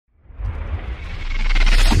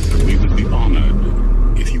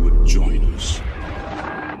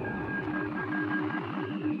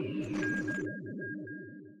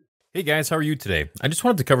Hey guys, how are you today? I just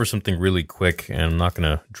wanted to cover something really quick, and I'm not going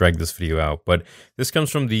to drag this video out, but this comes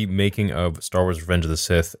from the making of Star Wars Revenge of the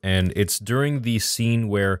Sith, and it's during the scene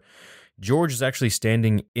where George is actually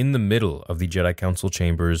standing in the middle of the Jedi Council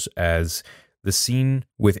chambers as the scene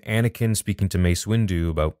with Anakin speaking to Mace Windu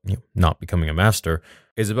about not becoming a master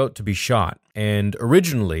is about to be shot. And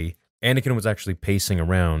originally, Anakin was actually pacing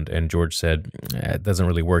around, and George said, it doesn't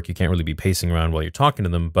really work. You can't really be pacing around while you're talking to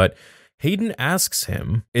them, but Hayden asks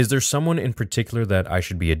him, is there someone in particular that I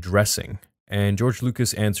should be addressing? And George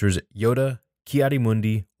Lucas answers, Yoda,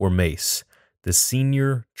 Ki-Adi-Mundi, or Mace, the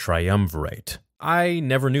senior triumvirate. I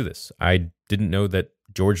never knew this. I didn't know that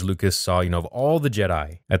George Lucas saw, of all the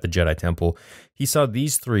Jedi at the Jedi Temple, he saw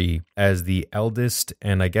these three as the eldest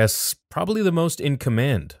and I guess probably the most in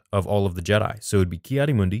command of all of the Jedi. So it would be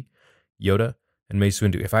Ki-Adi-Mundi, Yoda, and Mace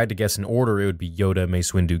Windu. If I had to guess in order, it would be Yoda,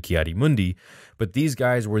 Mace Windu, Ki-Adi-Mundi, but these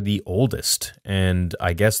guys were the oldest and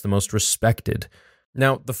I guess the most respected.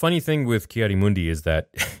 Now, the funny thing with Ki-Adi-Mundi is that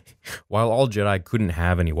while all Jedi couldn't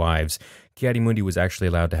have any wives, Ki-Adi-Mundi was actually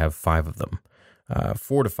allowed to have 5 of them.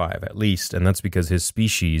 4 to 5 at least, and that's because his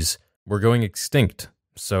species were going extinct.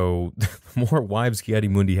 So the more wives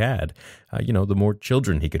Ki-Adi-Mundi had, the more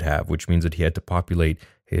children he could have, which means that he had to populate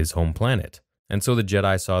his home planet. And so the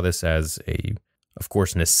Jedi saw this as of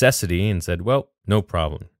course, necessity and said, well, no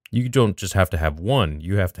problem. You don't just have to have one,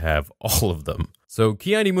 you have to have all of them. So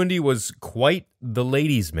Ki-Adi-Mundi was quite the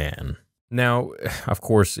ladies' man. Now, of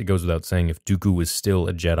course, it goes without saying, if Dooku was still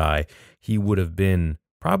a Jedi, he would have been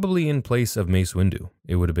probably in place of Mace Windu.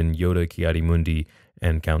 It would have been Yoda, Ki-Adi-Mundi,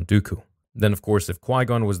 and Count Dooku. Then, of course, if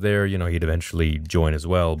Qui-Gon was there, he'd eventually join as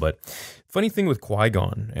well. But funny thing with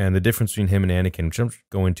Qui-Gon and the difference between him and Anakin, which I'm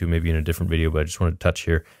going to maybe in a different video, but I just wanted to touch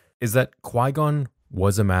here, is that Qui-Gon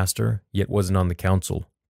was a master, yet wasn't on the council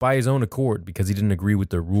by his own accord because he didn't agree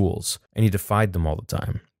with their rules, and he defied them all the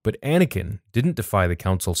time. But Anakin didn't defy the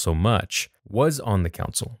council so much, was on the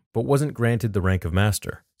council, but wasn't granted the rank of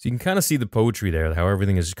master. So you can kind of see the poetry there, how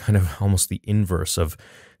everything is kind of almost the inverse of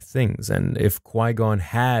things. And if Qui-Gon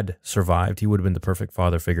had survived, he would have been the perfect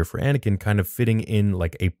father figure for Anakin, kind of fitting in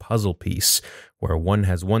like a puzzle piece where one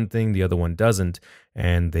has one thing, the other one doesn't,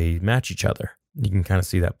 and they match each other. You can kind of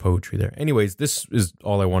see that poetry there. Anyways, this is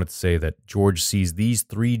all I wanted to say, that George sees these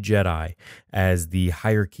 3 Jedi as the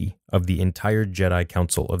hierarchy of the entire Jedi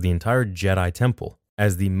Council, of the entire Jedi Temple,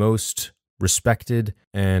 as the most respected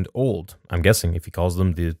and old. I'm guessing if he calls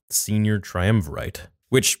them the senior triumvirate,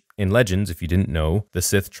 which in Legends, if you didn't know, the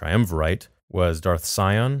Sith triumvirate was Darth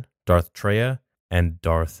Sion, Darth Traya, and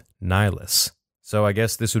Darth Nihilus. So I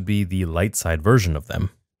guess this would be the light side version of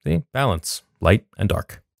them. See? Balance, light and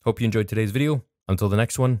dark. Hope you enjoyed today's video. Until the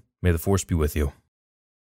next one, may the Force be with you.